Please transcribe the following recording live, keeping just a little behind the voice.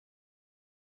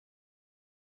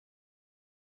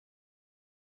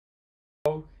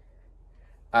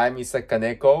I'm Isaku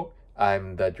KANEKO.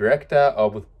 I'm the director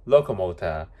of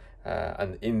Locomotor.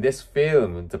 And in this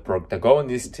film, the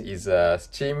protagonist is a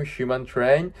steam human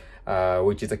train,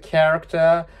 which is a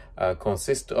character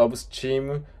consists of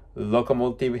steam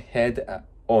locomotive head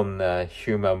on a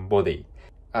human body.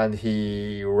 And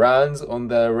he runs on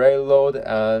the railroad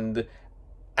and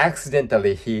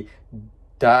accidentally he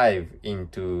dive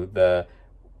into the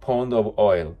pond of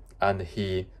oil and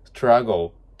he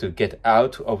struggle to get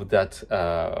out of that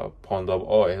pond of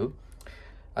oil.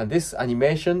 And this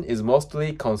animation is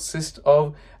mostly consist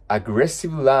of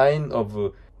aggressive line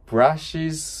of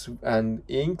brushes and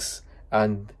inks,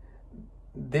 and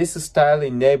this style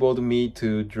enabled me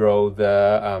to draw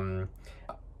the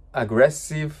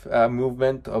aggressive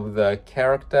movement of the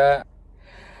character.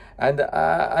 And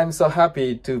I'm so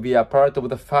happy to be a part of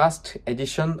the first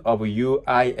edition of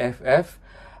UIFF,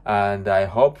 and I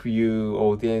hope you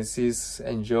audiences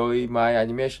enjoy my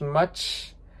animation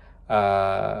much.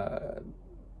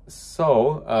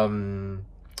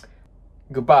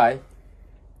 Goodbye.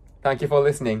 Thank you for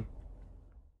listening.